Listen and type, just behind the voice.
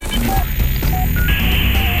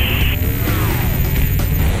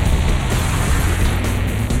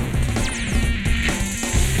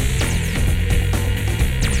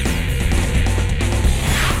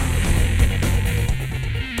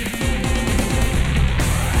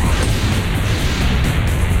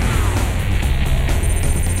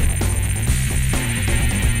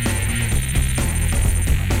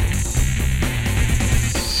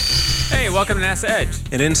welcome to NASA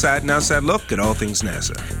Edge. An inside and outside look at all things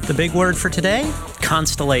NASA. The big word for today,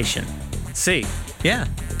 constellation. C. Yeah,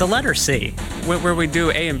 the letter C. Where we do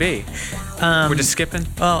A and B. We're just skipping?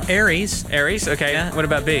 Well, Aries. Aries? Okay. Yeah. What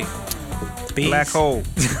about B? Bees. Black hole.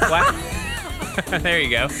 There you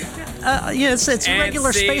go. Yeah, it's And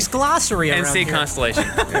regular C. space glossary And around C, here. constellation.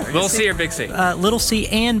 Little C or big C? Little C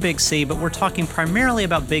and Big C, but we're talking primarily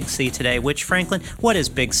about Big C today, which, Franklin, what is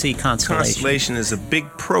Big C constellation? Constellation is a big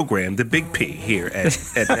program, the big P here at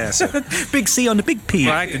NASA. Big C on the Big P.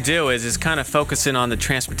 What I like to do is kind of focus in on the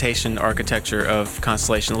transportation architecture of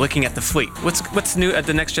Constellation, looking at the fleet. What's new at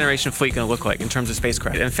the next generation fleet going to look like in terms of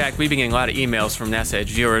spacecraft? In fact, we've been getting a lot of emails from NASA Edge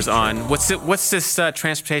viewers on what's this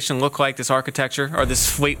transportation look like, this architecture, or this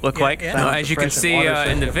fleet look like. yeah. As you can see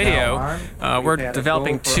in the video, we're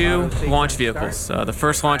developing two launch vehicles. The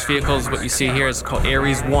first launch vehicle is what you see here. It's called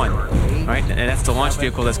Ares 1, right? And that's the launch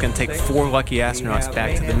vehicle that's going to take 4 lucky astronauts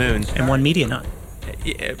back to the moon. And one Medianaut.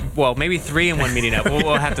 Well, maybe 3 in one meeting up.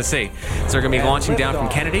 We'll have to see. So they're going to be launching down from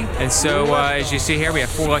Kennedy. And so, as you see here, we have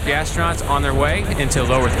 4 lucky astronauts on their way into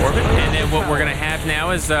low Earth orbit. And then what we're going to have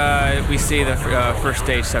now is we see the first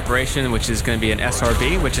stage separation, which is going to be an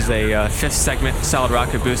SRB, which is a 5th segment solid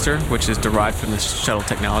rocket booster, which is derived from the shuttle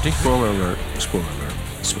technology. Spoiler alert. Spoiler alert.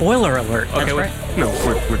 Spoiler alert. That's Okay, right. No,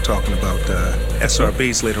 we're talking about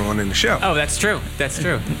SRBs later on in the show. Oh, that's true. That's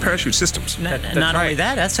true. Parachute systems. Not right. only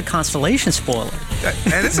that, that's a constellation spoiler.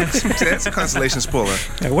 That's a constellation spoiler.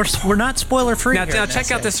 We're not spoiler free. Now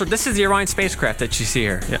check out this. This is the Orion spacecraft that you see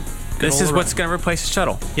here. Yeah. This is what's going to replace the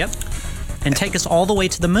shuttle. Yep. And take us all the way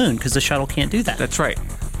to the moon because the shuttle can't do that. That's right.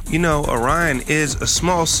 You know, Orion is a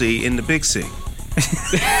small C in the big C.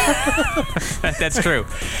 That's true.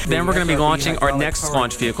 Then we're going to be launching our next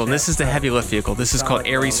launch vehicle. And this is the heavy lift vehicle. This is called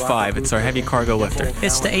Ares 5. It's our heavy cargo lifter.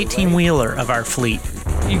 It's the 18-wheeler of our fleet.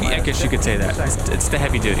 I guess you could say that. It's the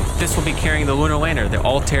heavy duty. This will be carrying the lunar lander, the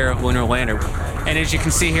Altair lunar lander. And as you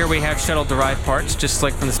can see here, we have shuttle-derived parts, just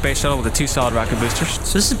like from the space shuttle with the 2 solid rocket boosters.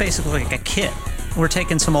 So this is basically like a kit. We're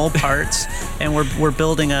taking some old parts and we're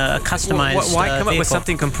building a customized Why come up with vehicle.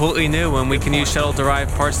 something completely new when we can use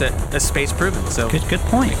shuttle-derived parts that are space-proven? So Good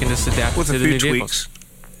point. we can just adapt With to a the few new tweaks. vehicles.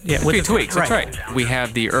 Yeah, With a few tweaks, that's right. We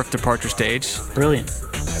have the Earth departure stage, Brilliant.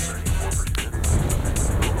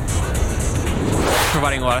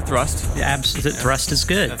 providing a lot of thrust. Yeah, the thrust is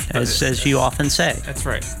good, as you often say. That's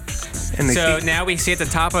right. And the So key- now we see at the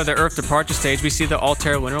top of the Earth departure stage, we see the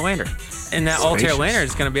Altair lunar lander. And that Altair Spacious. lander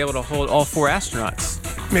is going to be able to hold all 4 astronauts.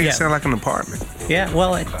 make yeah. it sound like an apartment. Yeah,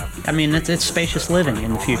 well, it's spacious living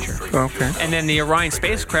in the future. Okay. And then the Orion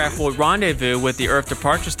spacecraft will rendezvous with the Earth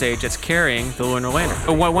departure stage that's carrying the lunar lander.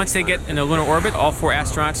 But once they get in the lunar orbit, all 4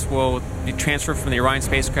 astronauts will be transferred from the Orion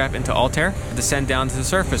spacecraft into Altair, descend down to the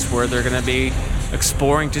surface where they're going to be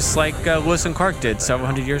exploring just like Lewis and Clark did several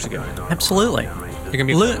hundred years ago. Absolutely. They're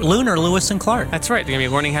going to be Lunar Lewis and Clark. That's right. They're going to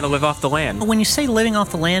be learning how to live off the land. When you say living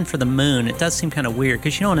off the land for the moon, it does seem kind of weird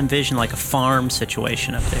because you don't envision like a farm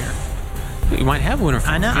situation up there. You might have lunar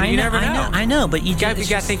farms. You never know. I know, but you got to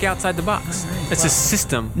think outside the box. It's a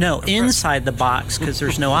system. No, inside the box because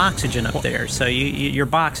there's no oxygen up there, so your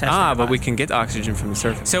box has to have But we can get oxygen from the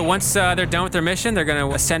surface. So once they're done with their mission, they're going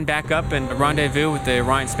to ascend back up and rendezvous with the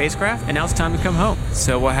Orion spacecraft, and now it's time to come home.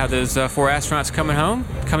 So we'll have those 4 astronauts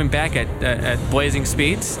coming back at blazing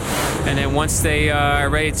speeds, and then once they are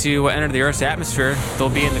ready to enter the Earth's atmosphere, they'll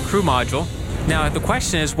be in the crew module. Now, the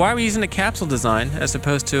question is, why are we using a capsule design as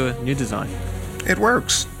opposed to a new design? It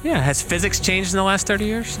works. Yeah, has physics changed in the last 30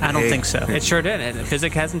 years? I don't think so. It sure did. And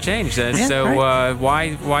physics hasn't changed. Right.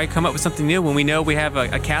 Why come up with something new when we know we have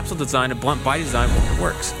a capsule design, a blunt body design that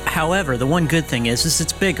works? However, the one good thing is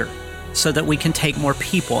it's bigger, so that we can take more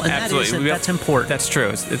people, and Absolutely. that's important. That's true.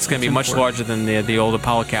 It's going to be much larger than the old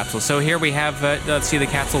Apollo capsule. So here we have, let's see the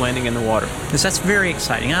capsule landing in the water. Because that's very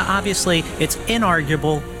exciting. Obviously, it's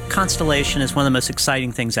inarguable. Constellation is one of the most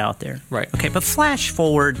exciting things out there. Right. Okay, but flash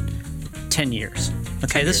forward 10 years.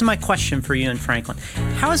 Okay, this is my question for you and Franklin.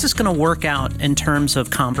 How is this going to work out in terms of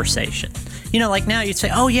conversation? You know, like now you'd say,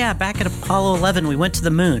 oh yeah, back at Apollo 11, we went to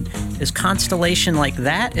the moon. Is Constellation like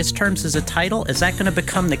that as terms as a title? Is that going to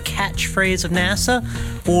become the catchphrase of NASA?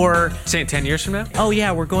 Or, Saying 10 years from now? oh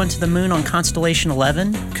yeah, we're going to the moon on Constellation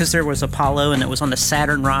 11 because there was Apollo and it was on the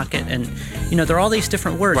Saturn rocket. And, you know, there are all these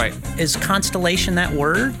different words. Right. Is Constellation that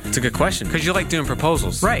word? It's a good question. Because you like doing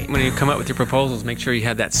proposals. Right. When you come up with your proposals, make sure you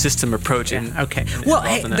have that system approach. And Okay. Well,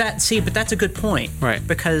 hey, involved in that. but that's a good point. Right.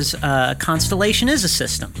 Because Constellation is a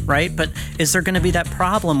system, right? But is there going to be that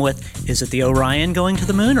problem with, is it the Orion going to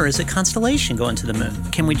the moon or is it Constellation going to the moon?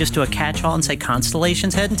 Can we just do a catch-all and say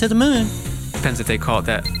Constellation's heading to the moon? Depends if they call it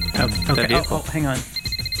that. Okay. That vehicle. Oh, hang on.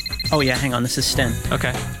 Oh, yeah, hang on. This is Sten.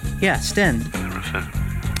 Okay. Yeah, Sten.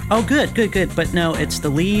 Oh, good. But no, it's the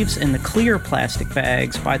leaves in the clear plastic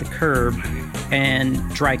bags by the curb and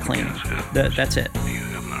dry cleaning. That's it.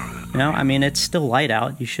 No, I mean, it's still light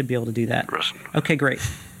out. You should be able to do that. Okay, great.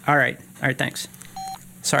 All right, thanks.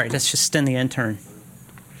 Sorry, that's just Sten the intern.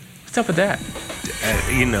 What's up with that?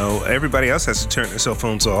 Everybody else has to turn their cell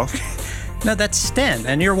phones off. No, that's Sten,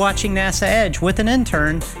 and you're watching NASA Edge with an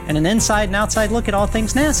intern and an inside and outside look at all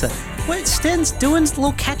things NASA. What, Sten's doing a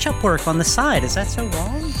little catch-up work on the side. Is that so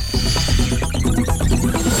wrong?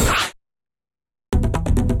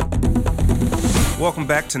 Welcome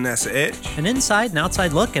back to NASA Edge. An inside and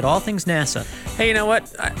outside look at all things NASA. Hey, you know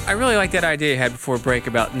what? I really like that idea you had before break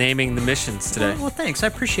about naming the missions today. Well, thanks. I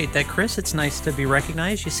appreciate that, Chris. It's nice to be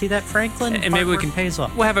recognized. You see that, Franklin? And maybe we can pays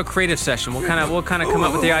off. We'll have a creative session. We'll kind of come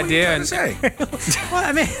up with the idea and say. Well,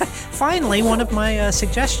 I mean, finally, one of my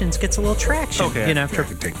suggestions gets a little traction. Okay, I after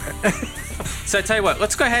can take that. So I tell you what,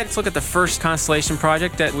 let's go ahead and look at the first constellation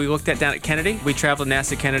project that we looked at down at Kennedy. We traveled to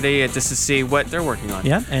NASA Kennedy just to see what they're working on.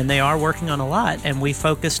 Yeah, and they are working on a lot. And we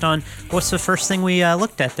focused on, what's the first thing we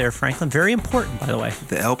looked at there, Franklin? Very important, by the way.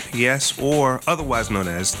 The LPS, or otherwise known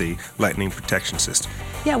as the Lightning Protection System.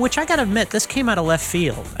 Yeah, which I got to admit, this came out of left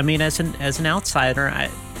field. I mean, as an outsider, I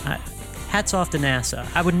hats off to NASA.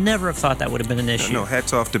 I would never have thought that would have been an issue. No,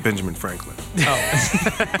 hats off to Benjamin Franklin. That's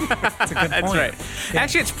a good point. That's right. Yeah.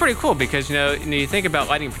 Actually, it's pretty cool because, you think about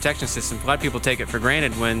lightning protection systems, a lot of people take it for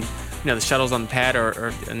granted when, the shuttle's on the pad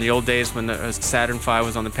or in the old days when the Saturn V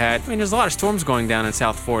was on the pad. I mean, there's a lot of storms going down in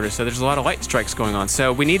South Florida, so there's a lot of light strikes going on.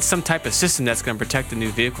 So we need some type of system that's going to protect the new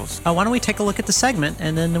vehicles. Why don't we take a look at the segment,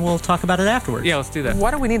 and then we'll talk about it afterwards. Yeah, let's do that. Why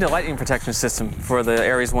do we need a lightning protection system for the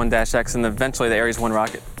Ares 1-X and eventually the Ares 1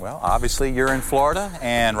 rocket? Well, obviously you're in Florida,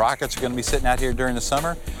 and rockets are going to be sitting out here during the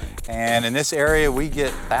summer. And in this area, we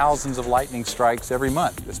get thousands of lightning strikes every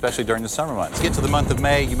month, especially during the summer months. Get to the month of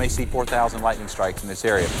May, you may see 4,000 lightning strikes in this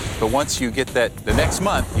area. But once you get that, the next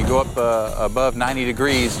month, you go up above 90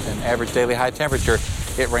 degrees in average daily high temperature,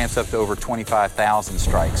 it ramps up to over 25,000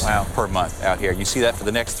 strikes per month out here. You see that for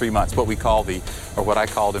the next 3 months, what we call or what I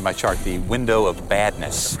called in my chart, the window of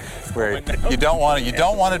badness, where you don't want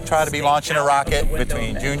to try to be launching a rocket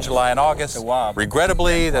between June, July, and August.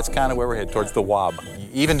 Regrettably, that's kind of where we're headed, towards the WOB.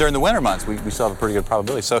 Even during the winter months, we still have a pretty good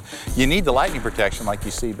probability. So you need the lightning protection like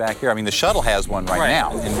you see back here. I mean, the shuttle has one right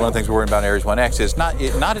now. And one of the things we're worrying about in Ares 1X is not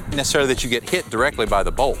necessarily that you get hit directly by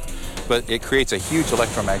the bolt, but it creates a huge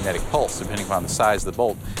electromagnetic pulse depending upon the size of the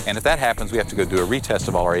bolt. And if that happens, we have to go do a retest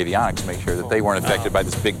of all our avionics to make sure that they weren't affected by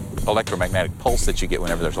this big electromagnetic pulse that you get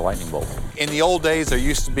whenever there's a lightning bolt. In the old days, there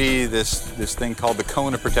used to be this thing called the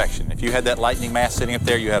cone of protection. If you had that lightning mass sitting up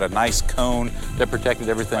there, you had a nice cone that protected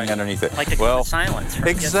everything underneath it. Like a cone of silence.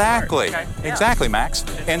 Exactly. Okay. Exactly, Max.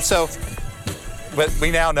 And so, but we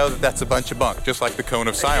now know that that's a bunch of bunk, just like the cone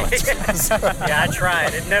of silence. Yeah, I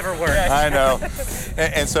tried. It never worked. I know.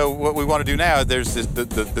 And so what we want to do now, there's the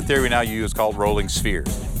theory we now use called rolling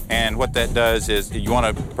spheres. And what that does is you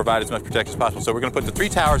want to provide as much protection as possible. So we're going to put the 3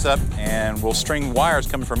 towers up, and we'll string wires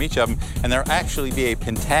coming from each of them, and there'll actually be a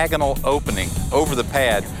pentagonal opening over the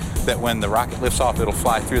pad that when the rocket lifts off, it'll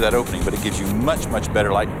fly through that opening, but it gives you much, much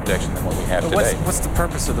better light protection than what we have today. What's the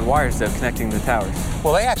purpose of the wires, though, connecting the towers?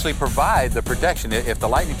 Well, they actually provide the protection. If the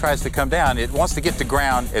lightning tries to come down, it wants to get to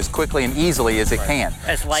ground as quickly and easily as it can.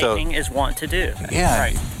 As lightning is wont to do. Yeah,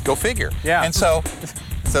 right. Go figure. Yeah. And so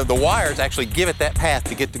the wires actually give it that path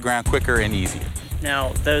to get to ground quicker and easier. Now,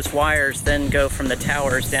 those wires then go from the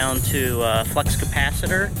towers down to flux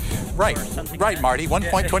capacitor? Right, Marty,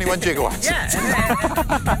 1.21 gigawatts.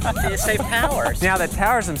 Yeah, you save power. Now, the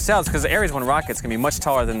towers themselves, because the Ares 1 rocket's going to be much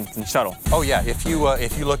taller than shuttle. Oh, yeah, if you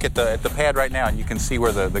look at the pad right now, and you can see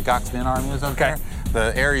where the Gox-Vin arm is up there,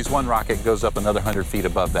 the Ares 1 rocket goes up another 100 feet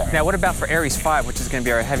above that. Now, what about for Ares 5, which is going to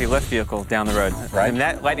be our heavy lift vehicle down the road? Right. And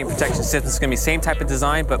that lightning protection system is going to be same type of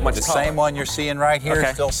design, but much taller. The same one you're seeing right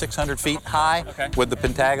here, still 600 feet high, with the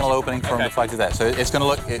pentagonal opening for them to fly through that. So it's going to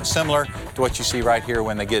look similar to what you see right here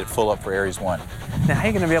when they get it full up for Ares 1. Now, how are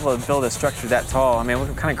you going to be able to build a structure that tall? I mean,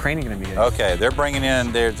 what kind of crane are you going to be getting? Okay, they're bringing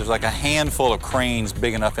in, there's like a handful of cranes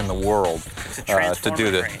big enough in the world to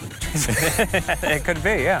do this. It could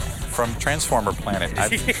be, yeah. From Transformer Planet.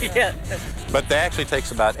 Yeah. But that actually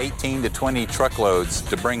takes about 18 to 20 truckloads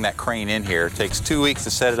to bring that crane in here. It takes 2 weeks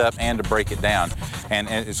to set it up and to break it down. And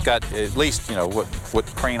it's got at least, what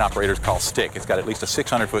crane operators call stick. It's got at least a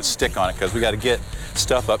 600-foot stick on it because we got to get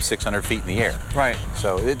stuff up 600 feet in the air. Right.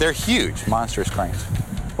 So they're huge, monstrous cranes.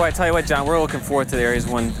 Well, I tell you what, John, we're looking forward to the Ares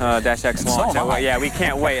 1-X launch. So yeah, we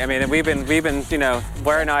can't wait. I mean, we've been,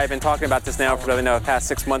 Blair and I have been talking about this now for the past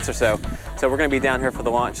 6 months or so. So we're going to be down here for the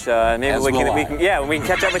launch. Maybe As we will can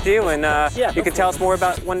catch up with you, and you can tell us more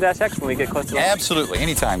about 1-X when we get close to the launch. Absolutely,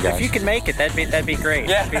 anytime, guys. If you can make it, that'd be great.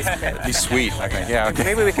 Yeah, that'd be sweet. I think. Yeah, okay.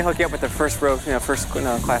 Maybe we can hook you up with the first row, first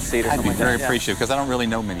class seat or I'd something be like very that. appreciative because I don't really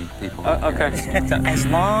know many people. Okay. As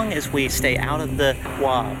long as we stay out of the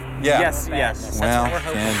WAB. Yeah. Yes. Well,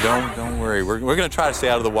 and don't worry. We're going to try to stay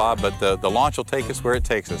out of the WAB, but the launch will take us where it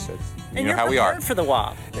takes us. It's, And you know how we are. for the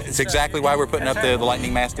WAB. It's exactly why we're putting up the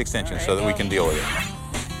lightning mast extension so that we can deal with it.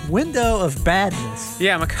 Window of badness.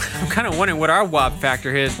 Yeah, I'm kind of wondering what our WOB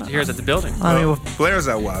factor is here at the building. I mean, Blair's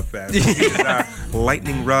our wild fast. He's our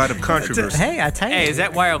lightning rod of controversy. hey, I tell you. Hey, is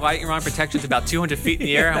that why our lightning rod protection is about 200 feet in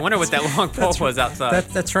the air? I wonder what that long pole was outside.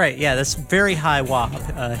 That's right. Yeah, that's very high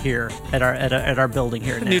WAB here at our building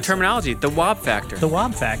here. At New NASA. terminology, the WOB factor. The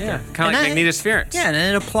WAB factor. Yeah, kind of like magnetosference. Yeah, and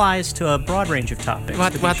it applies to a broad range of topics. We'll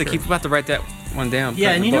have to write that one down. Yeah,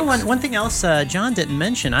 put it and in you the know books. one thing else John didn't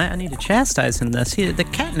mention. I need to chastise him this. The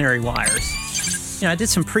catenary wires. I did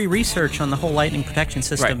some pre-research on the whole lightning protection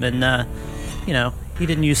system, Right. and he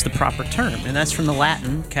didn't use the proper term, and that's from the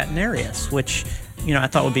Latin catenarius, which I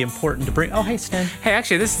thought would be important to bring. Oh, hey, Stan. Hey,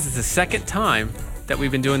 actually, this is the second time that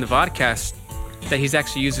we've been doing the vodcast that he's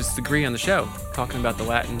actually used his degree on the show, talking about the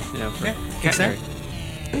Latin, for catenary. exactly.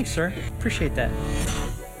 Thanks, sir. Appreciate that.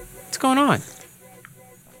 What's going on?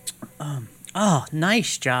 Oh,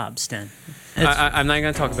 nice job, Stan. I'm not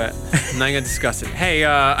going to talk about it. I'm not going to discuss it. Hey,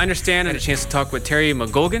 I understand I had a chance to talk with Terry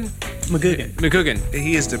McGugan.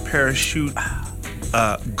 He is the parachute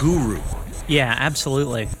guru. Yeah,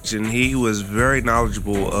 absolutely. And he was very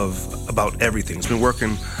knowledgeable about everything. He's been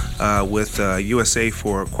working with USA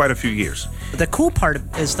for quite a few years. The cool part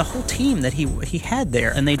is the whole team that he had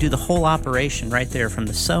there, and they do the whole operation right there, from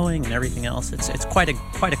the sewing and everything else. It's quite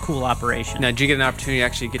a cool operation. Now, did you get an opportunity to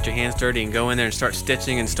actually get your hands dirty and go in there and start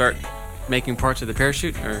stitching and start making parts of the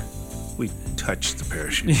parachute? Or We touched the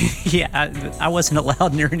parachute. Yeah, I wasn't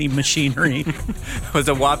allowed near any machinery. was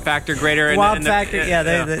the WOB factor greater? WAB factor,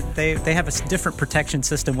 they have a different protection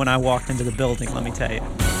system when I walked into the building, let me tell you.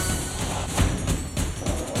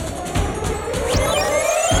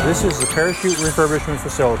 This is the parachute refurbishment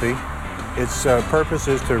facility. Its purpose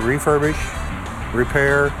is to refurbish,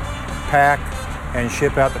 repair, pack, and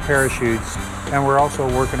ship out the parachutes. And we're also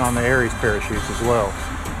working on the Aries parachutes as well.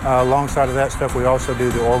 Alongside of that stuff, we also do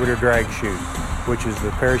the orbiter drag chute, which is the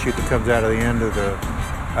parachute that comes out of the end of the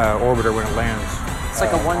orbiter when it lands. It's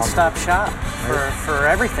like a one-stop shop for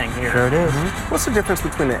everything here. There it is. What's the difference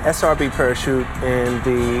between the SRB parachute and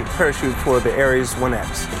the parachute for the Aries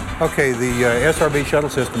 1X? Okay, the SRB shuttle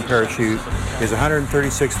system parachute is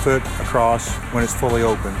 136 foot across when it's fully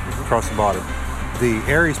open across the bottom. The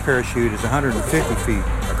Aries parachute is 150 feet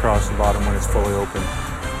across the bottom when it's fully open.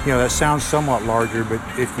 That sounds somewhat larger, but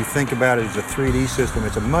if you think about it as a 3D system,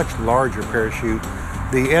 it's a much larger parachute.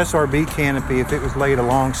 The SRB canopy, if it was laid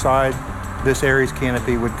alongside this Aries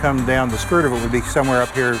canopy, would come down, the skirt of it would be somewhere up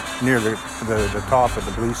here near the top of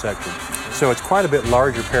the blue section. So it's quite a bit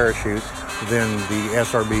larger parachute than the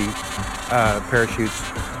SRB parachutes.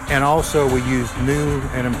 And also we use new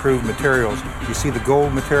and improved materials. You see the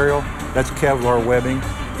gold material? That's Kevlar webbing.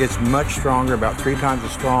 It's much stronger, about 3 times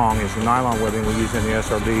as strong as the nylon webbing we use in the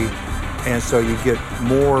SRB. And so you get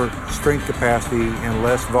more strength capacity and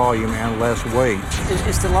less volume and less weight.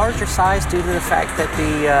 Is the larger size due to the fact that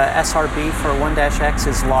the SRB for 1-X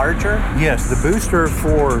is larger? Yes, the booster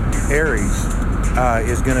for Aries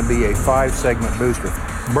is going to be a 5-segment booster.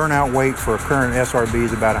 Burnout weight for a current SRB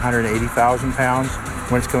is about 180,000 pounds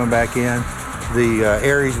when it's coming back in. The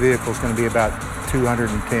Aries vehicle is going to be about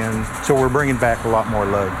 210. So we're bringing back a lot more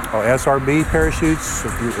load. SRB parachutes,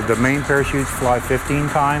 the main parachutes fly 15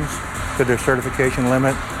 times to their certification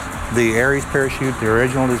limit. The Aries parachute, the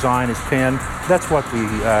original design is 10. That's what the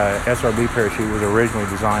SRB parachute was originally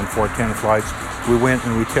designed for, 10 flights. We went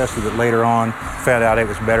and we tested it later on, found out it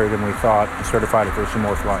was better than we thought, and certified it for some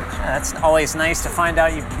more flights. That's always nice to find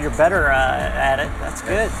out you're better at it. That's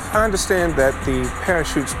good. I understand that the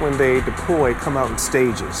parachutes, when they deploy, come out in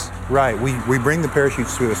stages. Right, we bring the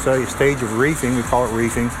parachutes through a stage of reefing, we call it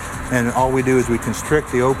reefing, and all we do is we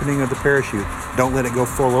constrict the opening of the parachute. Don't let it go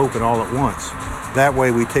full open all at once. That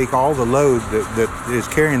way we take all the load that is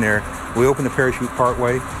carrying there, we open the parachute part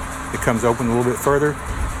way, it comes open a little bit further,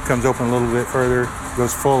 comes open a little bit further,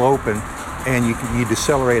 goes full open, and you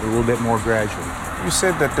decelerate a little bit more gradually. You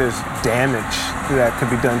said that there's damage that could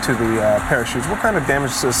be done to the parachutes. What kind of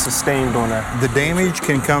damage is sustained on that? The damage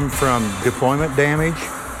can come from deployment damage,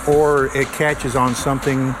 or it catches on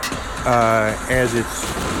something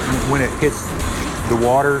when it hits the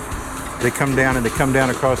water. They come down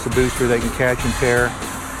across the booster, they can catch and tear.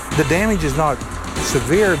 The damage is not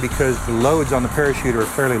severe because the loads on the parachute are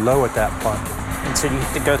fairly low at that point. And so you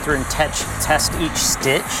have to go through and test each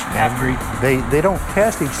stitch after. They don't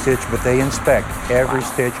test each stitch, but they inspect every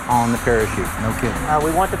stitch on the parachute. No kidding.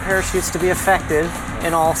 We want the parachutes to be effective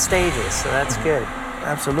in all stages, so that's good.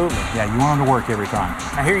 Absolutely. Yeah, you want them to work every time.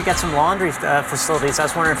 I hear you got some laundry facilities. I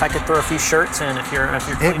was wondering if I could throw a few shirts in if you're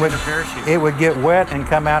cleaning the parachute. It would get wet and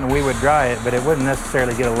come out, and we would dry it, but it wouldn't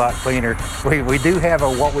necessarily get a lot cleaner. We do have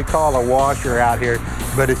what we call a washer out here,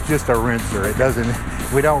 but it's just a rinser. It doesn't.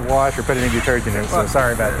 We don't wash or put any detergent in it, so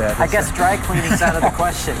sorry about that. I guess dry cleaning's out of the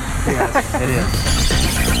question. Yes, it is.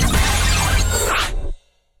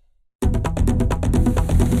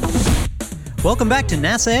 Welcome back to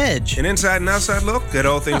NASA Edge. An inside and outside look at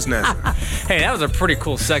all things NASA. Hey, that was a pretty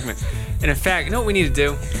cool segment. And in fact, you know what we need to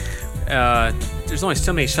do? There's only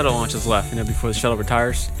so many shuttle launches left, before the shuttle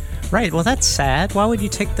retires. Right, well that's sad. Why would you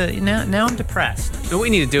take now I'm depressed. So what we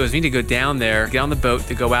need to do is we need to go down there, get on the boat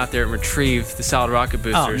to go out there and retrieve the solid rocket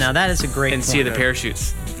boosters. Oh, now that is a great and point. see the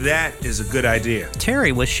parachutes. That is a good idea.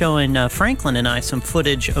 Terry was showing Franklin and I some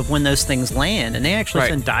footage of when those things land, and they actually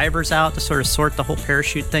send divers out to sort of sort the whole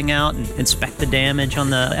parachute thing out and inspect the damage on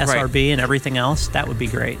the SRB and everything else. That would be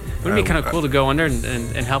great. Wouldn't it be kind of cool to go under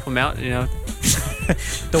and help them out,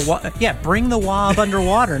 Bring the wob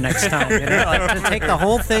underwater next time. To take the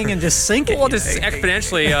whole thing and just sink it. We'll just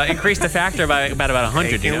exponentially increase the factor by about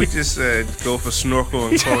 100. Can we just go for snorkel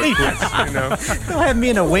and call it quits? They'll have me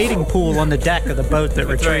in a wading pool on the deck of the boat that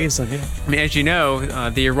retrieves them. Yeah. I mean, as you know,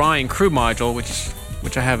 the Orion crew module,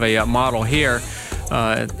 which I have a model here,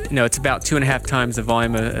 it's about 2.5 times the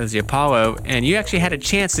volume as the Apollo, and you actually had a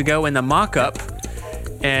chance to go in the mock-up.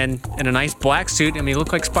 And in a nice black suit, you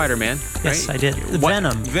look like Spider-Man, right? Yes, I did.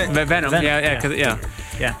 Venom. Venom.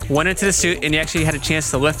 Yeah. Went into the suit, and you actually had a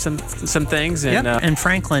chance to lift some things. And, and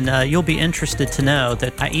Franklin, you'll be interested to know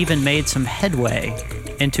that I even made some headway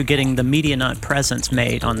into getting the Medianaut presence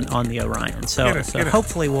made on the Orion. So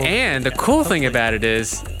hopefully we'll... And the cool thing about it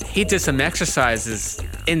is he did some exercises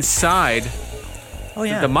inside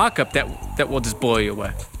the mock-up that will just blow you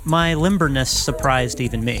away. My limberness surprised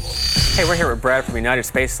even me. Hey, we're here with Brad from United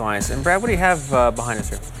Space Alliance. And Brad, what do you have behind us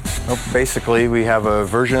here? Well, basically, we have a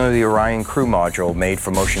version of the Orion crew module made for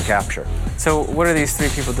motion capture. So what are these three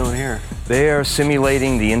people doing here? They are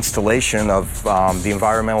simulating the installation of the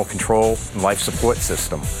environmental control and life support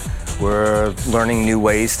system. We're learning new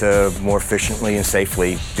ways to more efficiently and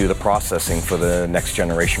safely do the processing for the next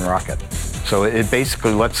generation rocket. So it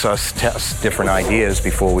basically lets us test different ideas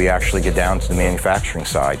before we actually get down to the manufacturing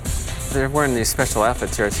side. They're wearing these special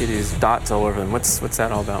outfits here. I see these dots all over them. What's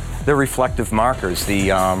that all about? They're reflective markers. The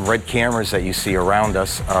red cameras that you see around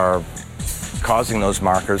us are causing those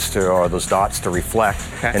markers or those dots to reflect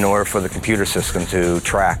in order for the computer system to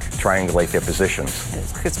triangulate their positions.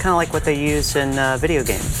 It's kind of like what they use in video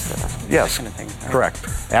games. Yes, that kind of thing, right? Correct.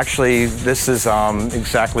 Actually, this is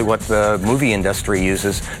exactly what the movie industry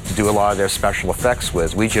uses to do a lot of their special effects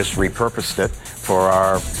with. We just repurposed it for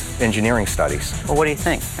our engineering studies. Well, what do you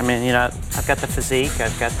think? I mean, I've got the physique,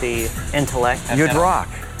 I've got the intellect. You'd rock.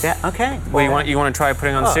 Yeah, okay. Well, you want to try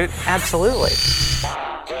putting on the suit? Absolutely.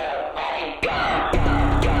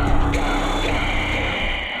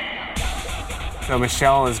 So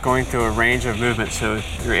Michelle is going through a range of movements, so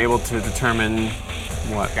you're able to determine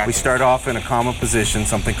what? Gotcha. We start off in a common position,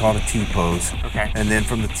 something called a T-pose. Okay. And then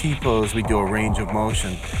from the T-pose, we do a range of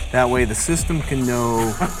motion. That way the system can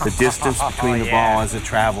know the distance between the ball as it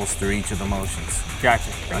travels through each of the motions.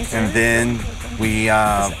 Gotcha. And then we,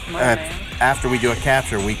 after we do a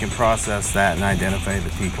capture, we can process that and identify the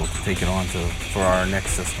people to take it on for our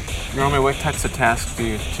next system. Normally, what types of tasks do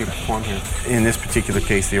you perform here? In this particular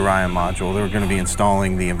case, the Orion module, they're going to be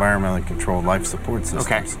installing the environmentally controlled life support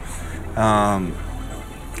systems. Okay.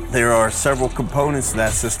 There are several components to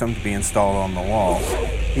that system to be installed on the wall.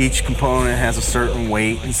 Each component has a certain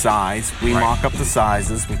weight and size. We mock up the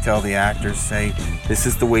sizes. We tell the actors, say, this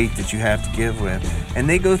is the weight that you have to give with. And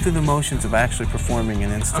they go through the motions of actually performing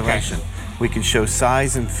an installation. Okay. We can show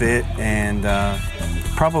size and fit and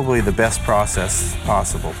probably the best process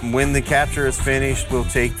possible. When the capture is finished, we'll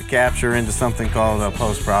take the capture into something called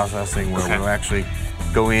post-processing, where we'll actually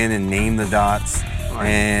go in and name the dots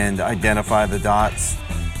and identify the dots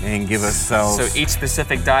and give ourselves... So each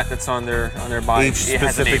specific dot that's on their body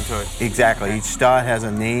has a name to it? Exactly. Each dot has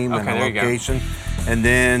a name and a location. And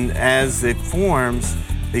then as it forms,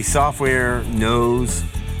 the software knows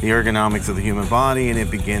the ergonomics of the human body, and it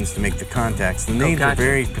begins to make the contacts. The names are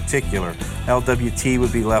very particular. LWT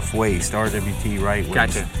would be left waist, RWT right waist.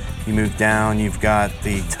 Gotcha. You move down, you've got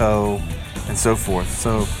the toe, and so forth.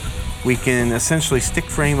 So we can essentially stick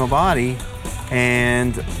frame a body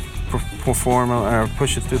and perform or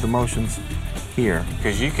push it through the motions here.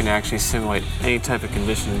 Because you can actually simulate any type of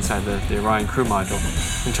condition inside the Orion crew module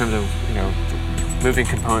in terms of, you know, moving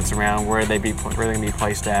components around, where they're going to be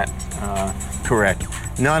placed at. Correct.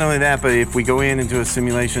 Not only that, but if we go in and do a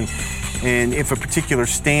simulation, and if a particular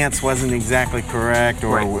stance wasn't exactly correct,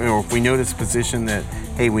 or if we notice a position that,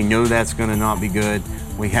 hey, we know that's going to not be good,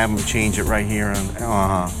 we have them change it right here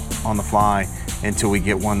on the fly until we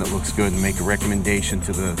get one that looks good and make a recommendation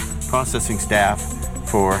to the processing staff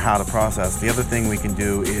for how to process. The other thing we can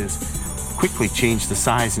do is quickly change the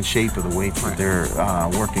size and shape of the weights that they're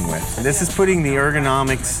working with. And this is putting the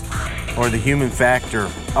ergonomics or the human factor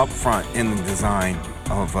up front in the design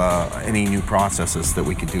of any new processes that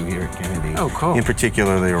we could do here at Kennedy. Oh, cool. In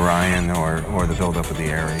particular, the Orion or the buildup of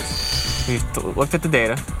the Ares. We've looked at the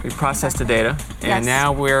data, we've processed the data, and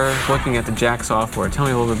now we're looking at the JACC software. Tell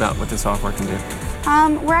me a little bit about what the software can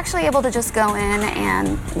do. We're actually able to just go in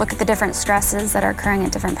and look at the different stresses that are occurring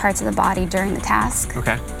at different parts of the body during the task.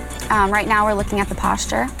 Okay. Right now we're looking at the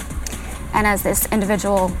posture, and as this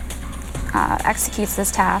individual executes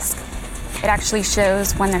this task, it actually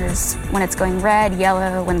shows when it's going red,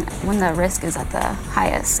 yellow, when the risk is at the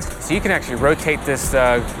highest. So you can actually rotate this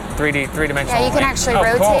three-dimensional. Yeah, you can actually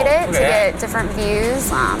rotate it to get different views.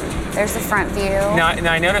 There's the front view. Now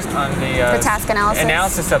I noticed on the task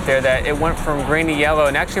analysis up there that it went from green to yellow,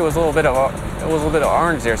 and actually was a little bit of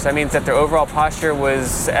orange there. So that means that their overall posture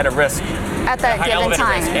was at a risk at that given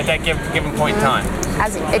time. At that given point in time.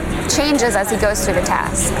 As it changes as he goes through the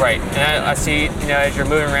task. Right, and I see, as you're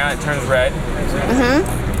moving around, it turns red.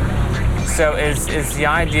 So is the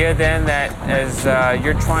idea then that as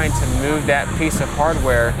you're trying to move that piece of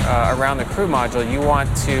hardware around the crew module, you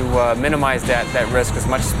want to minimize that risk as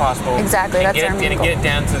much as possible? Exactly, that's our main goal. And get it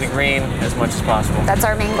down to the green as much as possible. That's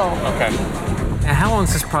our main goal. Okay. Now, how long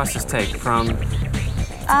does this process take from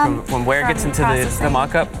where it gets into the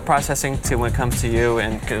mock-up processing to when it comes to you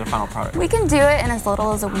and to the final product? We can do it in as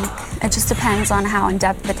little as a week. It just depends on how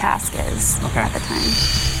in-depth the task is at the time.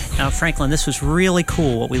 Now, Franklin, this was really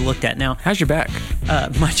cool what we looked at. Now, how's your back?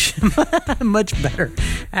 Much better.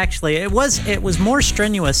 Actually, it was more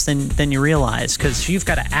strenuous than you realize, because you've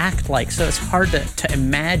got to act like, so it's hard to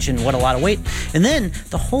imagine what a lot of weight. And then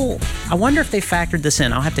I wonder if they factored this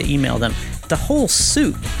in. I'll have to email them. The whole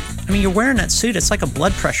suit. I mean, you're wearing that suit. It's like a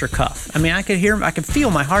blood pressure cuff. I mean, I could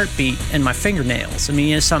feel my heartbeat and my fingernails. I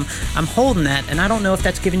mean, so I'm holding that, and I don't know if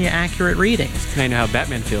that's giving you accurate readings. Now you know how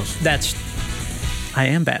Batman feels. I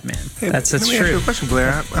am Batman. Hey, That's true. Let me ask you a question,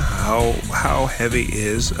 Blair. Yeah. How heavy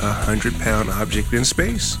is a 100-pound object in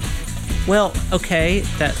space? Well, okay,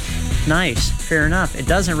 nice, fair enough. It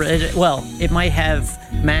doesn't. It might have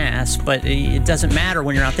mass, but it doesn't matter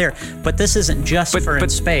when you're out there. But this isn't just in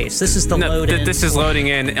space. This is This is loading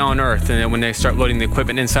in on Earth, and then when they start loading the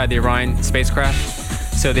equipment inside the Orion spacecraft.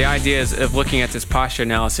 So the idea of looking at this posture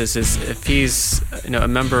analysis is if he's a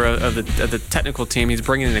member of the technical team, he's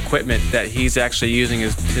bringing in equipment that he's actually using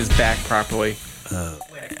his back properly.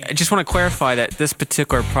 I just want to clarify that this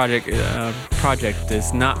particular project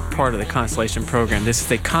is not part of the Constellation program. This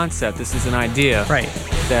is a concept. This is an idea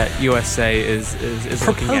that USA is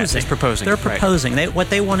looking at. It's proposing. They're proposing. What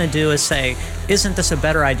they want to do is say, isn't this a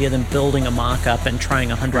better idea than building a mock-up and trying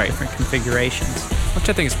 100 different configurations? Which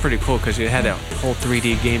I think is pretty cool, because you had that whole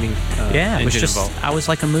 3D gaming engine involved. I was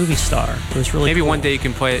like a movie star. It was really Maybe cool. one day you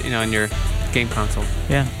can play it, on your game console.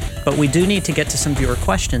 Yeah. But we do need to get to some viewer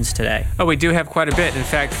questions today. Oh, we do have quite a bit. In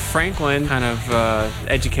fact, Franklin kind of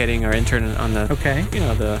educating our intern on the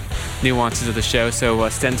the nuances of the show. So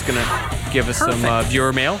Sten's going to give us some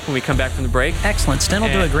viewer mail when we come back from the break. Excellent. Sten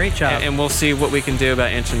will do a great job. And we'll see what we can do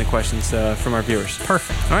about answering the questions from our viewers.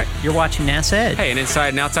 Perfect. All right. You're watching NASA Edge. Hey, an inside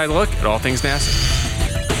and outside look at all things NASA.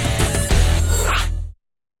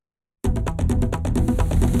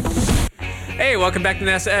 Hey, welcome back to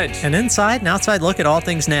NASA Edge. An inside and outside look at all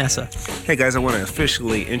things NASA. Hey guys, I want to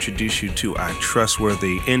officially introduce you to our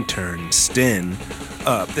trustworthy intern, Sten.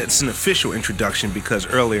 That's an official introduction because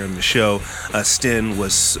earlier in the show, Sten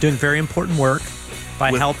was doing very important work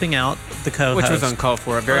by helping out the co-host. Which was uncalled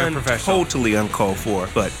for, very unprofessional. Totally uncalled for,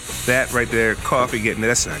 but that right there, coffee getting,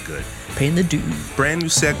 that's not good. Paying the due. Brand new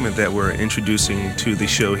segment that we're introducing to the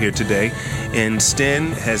show here today, and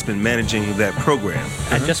Sten has been managing that program.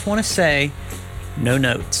 I just want to say, no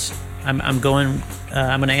notes. I'm going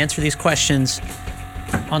to answer these questions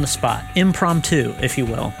on the spot, impromptu, if you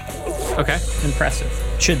will. Okay. Impressive.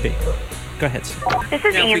 Should be. Go ahead, sir. This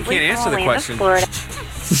is If we can't answer the question, what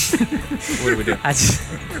do we do?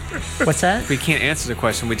 What's that? If we can't answer the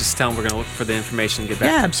question, we just tell them we're going to look for the information and get back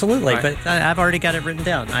to Yeah, them. absolutely. Right. But I've already got it written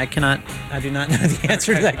down. I do not know the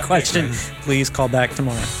answer to that question. Please call back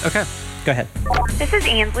tomorrow. Okay. Go ahead. This is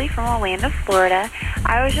Ansley from Orlando, Florida.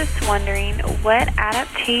 I was just wondering, what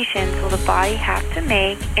adaptations will the body have to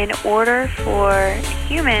make in order for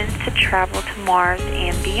humans to travel to Mars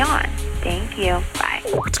and beyond? Thank you. Bye.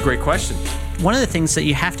 That's a great question. One of the things that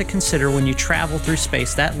you have to consider when you travel through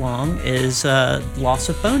space that long is loss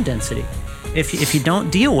of bone density. If you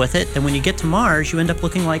don't deal with it, then when you get to Mars, you end up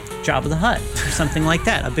looking like Jabba the Hutt or something like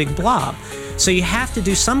that, a big blob. So you have to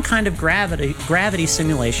do some kind of gravity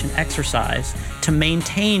simulation exercise to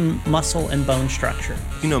maintain muscle and bone structure.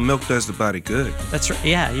 You know, milk does the body good. That's right.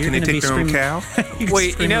 Yeah, you're Can they going to be take their own screaming. cow?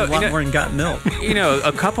 Wait, a lot more than got milk. You know,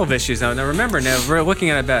 a couple of issues now. Now remember, we're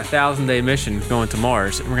looking at about a 1,000-day mission going to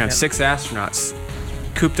Mars, and we're going to have 6 astronauts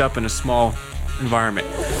cooped up in a small environment.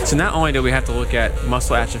 So not only do we have to look at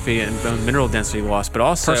muscle atrophy and bone mineral density loss, but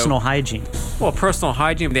also Personal hygiene. Well, personal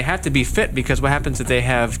hygiene. They have to be fit, because what happens if they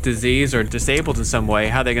have disease or disabled in some way?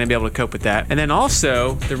 How are they going to be able to cope with that? And then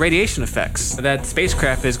also the radiation effects. That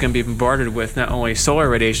spacecraft is going to be bombarded with not only solar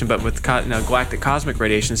radiation, but with galactic cosmic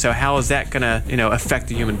radiation. So how is that going to affect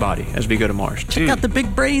the human body as we go to Mars? Check out the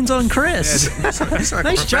big brains on Chris.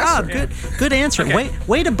 Nice job. Good answer. Okay.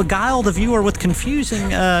 Way to beguile the viewer with confusing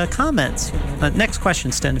comments. Next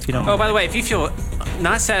question, Sten, if you don't mind. Oh, by the way, if you feel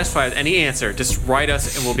not satisfied with any answer, just write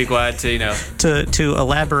us and we'll be glad to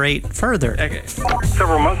elaborate further. Okay.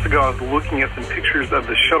 Several months ago, I was looking at some pictures of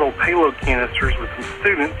the shuttle payload canisters with some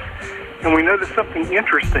students, and we noticed something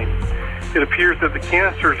interesting. It appears that the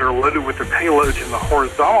canisters are loaded with their payloads in the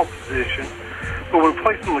horizontal position, but when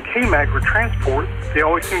placed on the KMAC for transport, they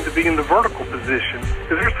always seem to be in the vertical position. Is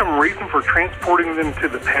there some reason for transporting them to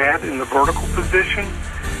the pad in the vertical position?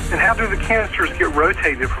 And how do the canisters get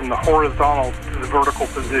rotated from the horizontal to the vertical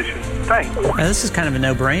position? Thanks. This is kind of a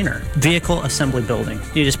no-brainer. Vehicle assembly building.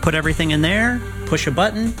 You just put everything in there, push a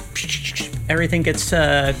button, everything gets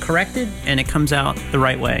corrected, and it comes out the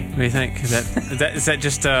right way. What do you think? Is that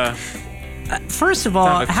just... First of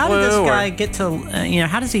all, how did this guy get to,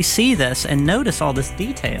 how does he see this and notice all this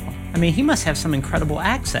detail? I mean, he must have some incredible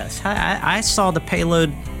access. I saw the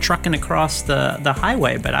payload trucking across the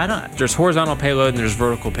highway, but I don't... There's horizontal payload and there's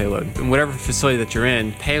vertical payload. In whatever facility that you're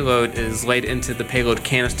in, payload is laid into the payload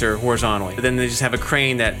canister horizontally. But then they just have a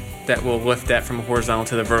crane that will lift that from horizontal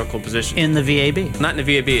to the vertical position. In the VAB? Not in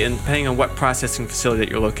the VAB, and depending on what processing facility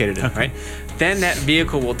that you're located in, right? Then that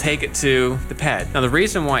vehicle will take it to the pad. Now, the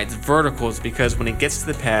reason why it's vertical is because when it gets to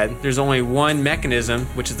the pad, there's only one mechanism,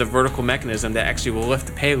 which is the vertical mechanism, that actually will lift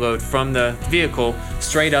the payload from the vehicle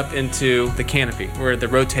straight up into the canopy, where the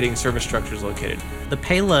rotating service structure is located. The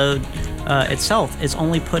payload itself is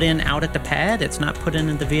only put in out at the pad? It's not put in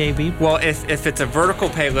at the VAB? Well, if it's a vertical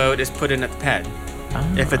payload, it's put in at the pad.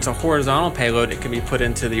 If it's a horizontal payload, it can be put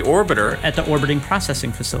into the orbiter. At the orbiting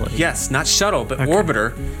processing facility. Yes, not shuttle, but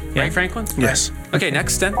orbiter. Yeah. Right, Franklin? Yes. Okay,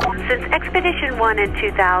 next, Sten. Since Expedition 1 in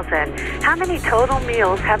 2000, how many total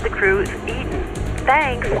meals have the crews eaten?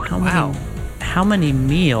 Thanks. How many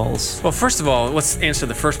meals? Well, first of all, let's answer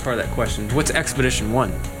the first part of that question. What's Expedition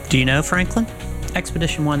 1? Do you know, Franklin?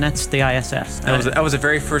 Expedition 1, that's the ISS. That was the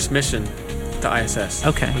very first mission to ISS.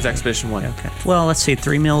 Okay. It was Expedition 1. Okay. Well, let's see,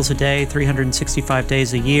 3 meals a day, 365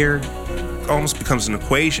 days a year. Almost becomes an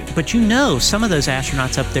equation. But some of those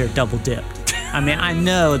astronauts up there double dipped. I mean, I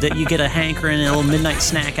know that you get a hankering and a little midnight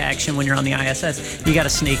snack action when you're on the ISS. You got to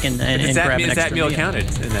sneak in and grab an extra Is that meal counted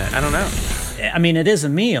in that? I don't know. I mean, it is a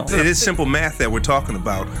meal. It is simple math that we're talking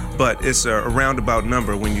about, but it's a roundabout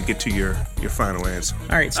number when you get to your final answer.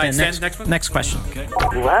 All right, Stan, next question. Okay.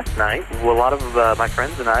 Last night, a lot of my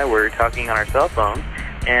friends and I were talking on our cell phones,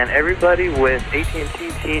 and everybody with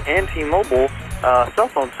AT&T and T-Mobile cell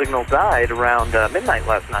phone signal died around midnight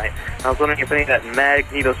last night. I was wondering if any of that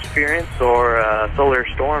magnetosference or solar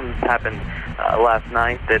storms happened last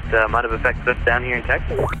night that might have affected us down here in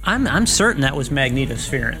Texas. I'm certain that was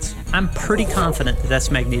magnetosference. I'm pretty confident that that's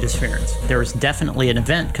magnetosference. There was definitely an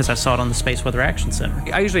event because I saw it on the Space Weather Action Center.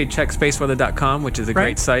 I usually check spaceweather.com, which is a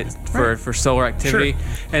great site for solar activity. Sure.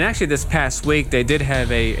 And actually this past week they did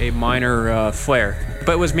have a minor flare,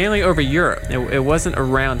 but it was mainly over Europe. It wasn't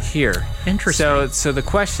around here. Interesting. So the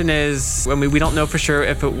question is, I mean, we don't know for sure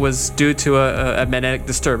if it was due to a magnetic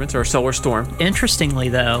disturbance or a solar storm. Interestingly,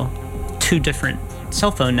 though, 2 different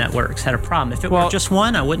cell phone networks had a problem. If it were just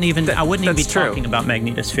one, I wouldn't even be talking about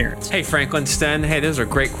magnetosference. Hey, Franklin, Sten, hey, those are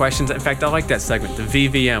great questions. In fact, I like that segment, the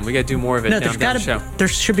VVM. We got to do more of it down the show. There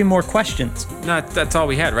should be more questions. No, that's all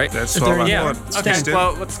we had, right? That's all I want. Okay,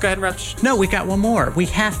 well, let's go ahead and wrap. No, we got one more. We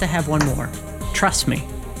have to have one more. Trust me.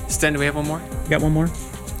 Sten, do we have one more? You got one more?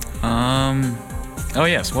 Oh,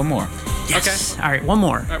 yes, one more. Yes. Okay. All right, one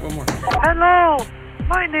more. All right, one more. Hello,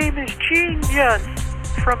 my name is Gene Yun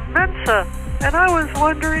from Mensa, and I was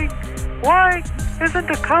wondering, Why isn't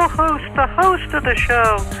the co-host the host of the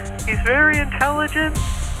show? He's very intelligent,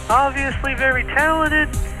 obviously very talented,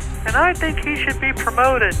 and I think he should be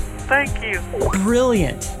promoted. Thank you.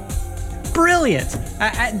 Brilliant. Brilliant.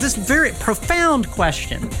 This very profound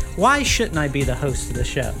question. Why shouldn't I be the host of the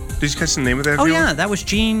show? Did you catch the name of that Oh, viewer? yeah, that was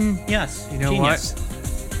Gene. Yes. You know Genius.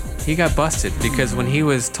 what? He got busted because when he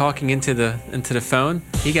was talking into the phone,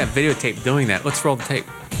 he got videotaped doing that. Let's roll the tape.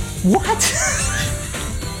 What?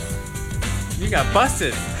 You got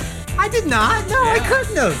busted. I did not. No, I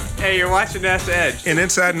couldn't have. Hey, you're watching NASA Edge. An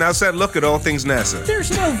inside and outside look at all things NASA.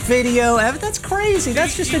 There's no video evidence. That's crazy.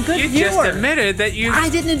 That's just a good You viewer. just admitted that you... I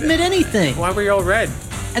didn't admit anything. Why were you all red?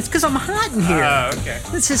 It's because I'm hot in here. Oh, okay.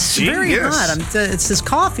 This is Genius. very hot. It's this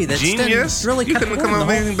coffee that's Genius? really You cut couldn't the come up with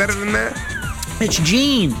whole- anything better than that? It's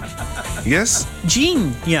Gene. Yes?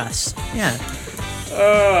 Gene, yes. Yeah.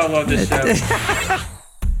 Oh, I love this show.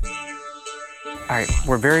 All right,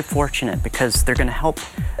 we're very fortunate because they're going to help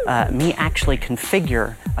me actually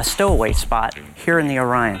configure a stowaway spot here in the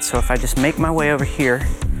Orion. So if I just make my way over here,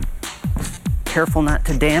 careful not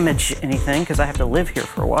to damage anything because I have to live here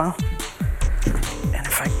for a while. And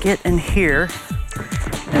if I get in here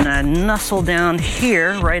and I nuzzle down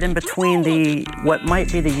here right in between what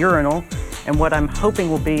might be the urinal and what I'm hoping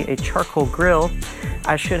will be a charcoal grill,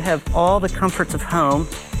 I should have all the comforts of home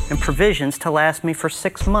and provisions to last me for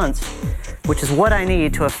 6 months, which is what I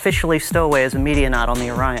need to officially stow away as a Medianaut on the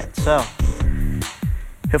Orion. So,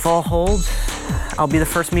 if all holds, I'll be the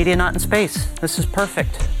first Medianaut in space. This is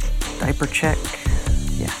perfect. Diaper check.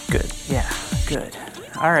 Yeah, good. Yeah, good.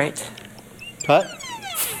 All right. Cut.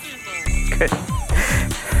 Good.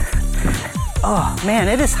 Oh, man,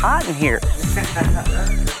 it is hot in here.